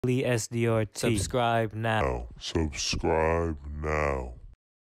SDRT. Subscribe now. Subscribe now.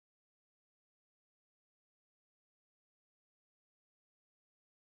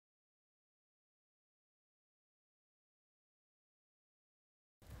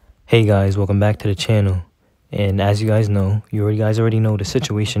 Hey guys, welcome back to the channel. And as you guys know, already know the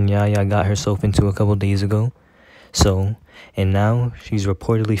situation Yaya got herself into a couple days ago. And now she's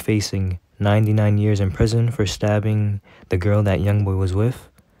reportedly facing 99 years in prison for stabbing the girl that Youngboy was with.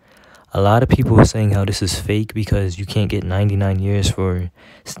 A lot of people are saying how this is fake because you can't get 99 years for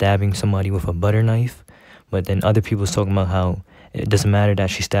stabbing somebody with a butter knife. But then other people is talking about how it doesn't matter that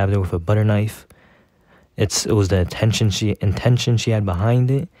she stabbed her with a butter knife. It was the intention she had behind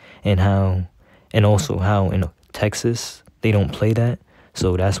it, and also how in Texas they don't play that,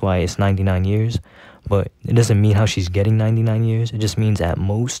 so that's why it's 99 years. But it doesn't mean how she's getting 99 years. It just means at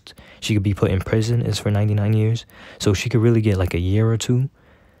most she could be put in prison is for 99 years. So she could really get like a year or two,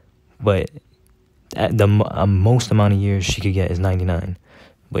 but at the most amount of years she could get is 99.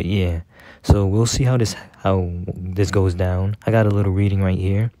 But yeah, so we'll see how this goes down. I got a little reading right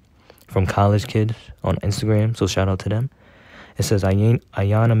here from College Kids on Instagram, so shout out to them. It says, Yaya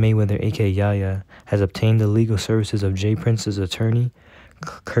Mayweather, aka Yaya, has obtained the legal services of Jay Prince's attorney,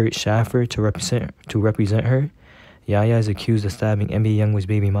 Kurt Schaffer, to represent her. Yaya is accused of stabbing NBA Youngboy's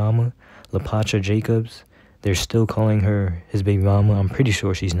baby mama, LaPacha Jacobs. They're still calling her his baby mama. I'm pretty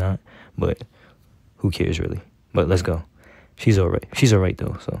sure she's not, but who cares really? But let's go. She's alright. She's alright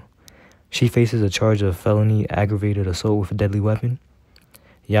though. So she faces a charge of felony aggravated assault with a deadly weapon.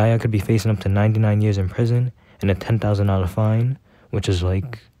 Yaya could be facing up to 99 years in prison and a $10,000 fine, which is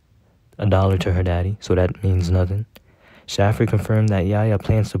like $1 to her daddy, so that means nothing. Schaffer confirmed that Yaya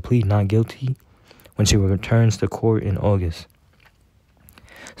plans to plead not guilty when she returns to court in August.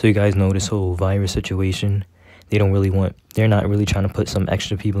 So you guys know this whole virus situation. They're not really trying to put some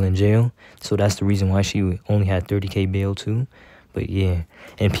extra people in jail, so that's the reason why she only had 30K bail too. But yeah,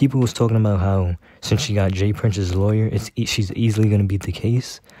 and people was talking about how since she got Jay Prince's lawyer, she's easily going to beat the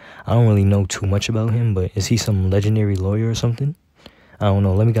case. I don't really know too much about him, but is he some legendary lawyer or something? I don't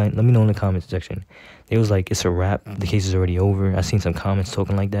know. Let me know in the comments section. It was like, it's a wrap. The case is already over. I seen some comments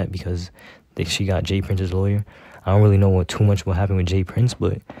talking like that because she got Jay Prince's lawyer. I don't really know too much what happened with Jay Prince,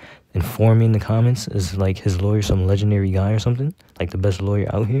 but inform me in the comments. Is like his lawyer some legendary guy or something? Like the best lawyer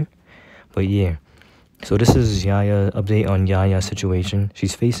out here? But yeah. So this is Yaya, update on Yaya's situation.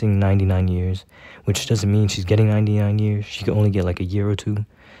 She's facing 99 years, which doesn't mean she's getting 99 years. She could only get like a year or two,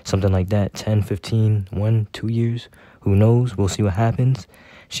 something like that, 10, 15, 1, 2 years. Who knows? We'll see what happens.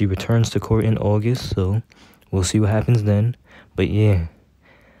 She returns to court in August, so we'll see what happens then. But yeah,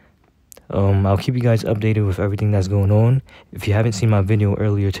 I'll keep you guys updated with everything that's going on. If you haven't seen my video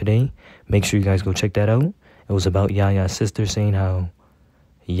earlier today, make sure you guys go check that out. It was about Yaya's sister saying how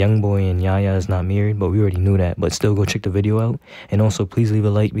Youngboy and Yaya is not married, but we already knew that. But still, go check the video out. And also, please leave a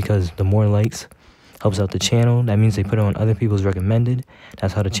like because the more likes helps out the channel. That means they put it on other people's recommended.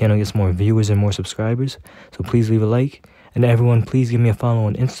 That's how the channel gets more viewers and more subscribers. So please leave a like. And everyone, please give me a follow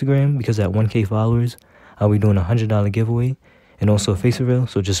on Instagram because at 1K followers, I'll be doing a $100 giveaway and also a face reveal.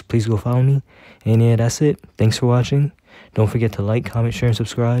 So just please go follow me. And yeah, that's it. Thanks for watching. Don't forget to like, comment, share, and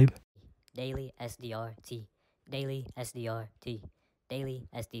subscribe. Daily SDRT. Daily SDRT. Daily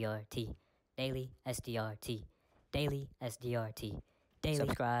SDRT. Daily SDRT. Daily SDRT. Daily.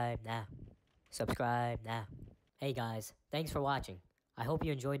 Subscribe now. Subscribe now. Hey guys, thanks for watching. I hope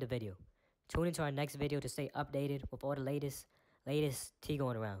you enjoyed the video. Tune into our next video to stay updated with all the latest tea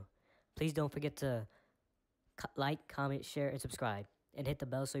going around. Please don't forget to like, comment, share, and subscribe. And hit the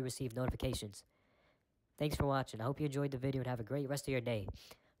bell so you receive notifications. Thanks for watching. I hope you enjoyed the video and have a great rest of your day.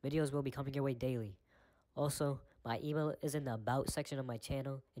 Videos will be coming your way daily. Also, my email is in the About section of my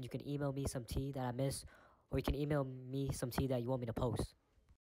channel, and you can email me some tea that I missed, or you can email me some tea that you want me to post.